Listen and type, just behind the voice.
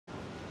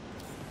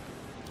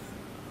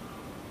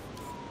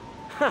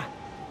Huh.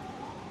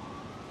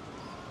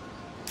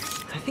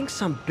 I think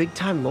some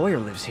big-time lawyer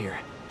lives here.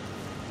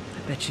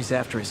 I bet she's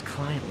after his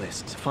client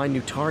list to find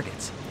new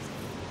targets.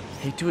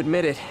 Hate to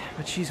admit it,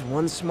 but she's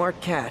one smart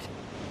cat.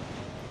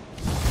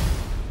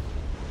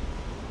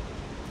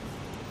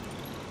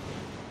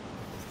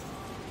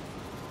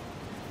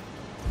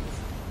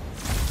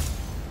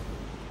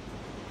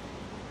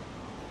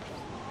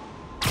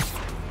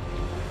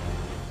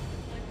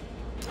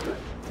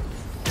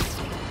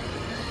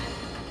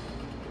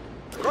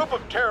 Group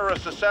of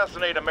terrorists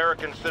assassinate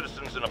American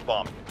citizens in a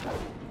bombing.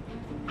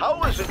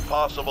 How is it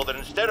possible that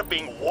instead of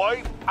being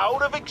wiped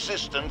out of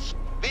existence,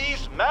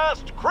 these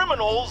masked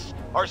criminals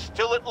are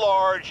still at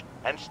large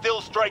and still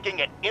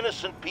striking at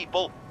innocent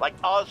people like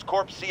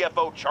Oscorp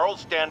CFO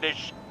Charles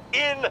Standish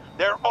in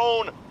their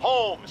own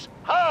homes?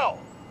 How?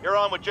 You're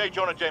on with J.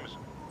 Jonah Jameson.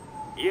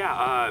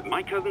 Yeah,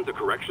 my cousin's a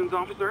corrections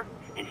officer,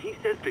 and he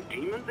says the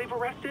demons they've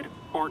arrested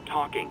aren't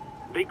talking.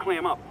 They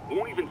clam up,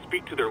 won't even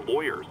speak to their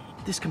lawyers.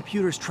 This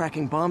computer's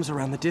tracking bombs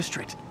around the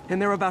district,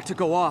 and they're about to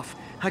go off.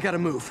 I gotta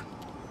move.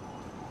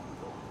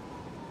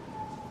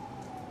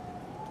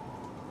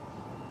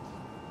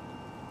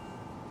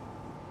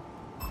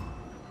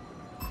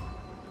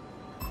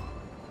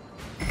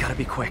 Gotta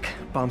be quick.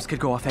 Bombs could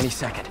go off any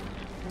second.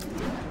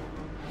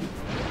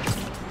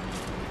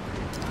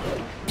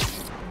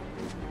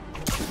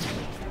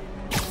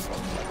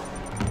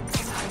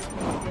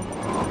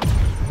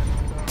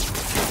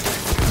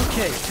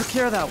 Okay, took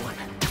care of that one.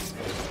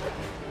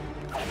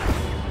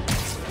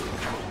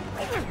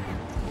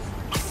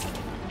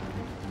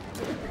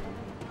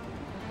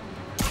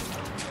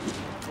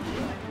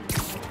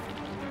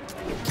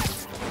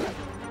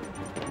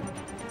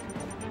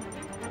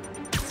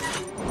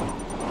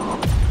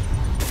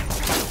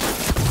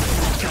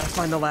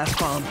 Find the last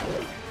bomb.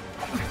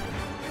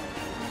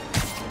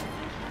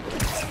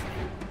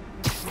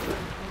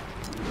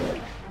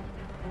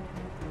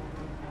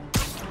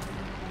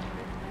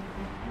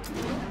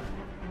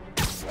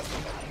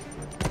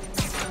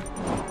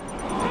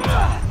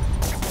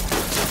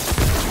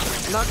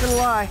 Not gonna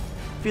lie,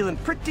 feeling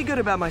pretty good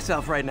about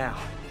myself right now.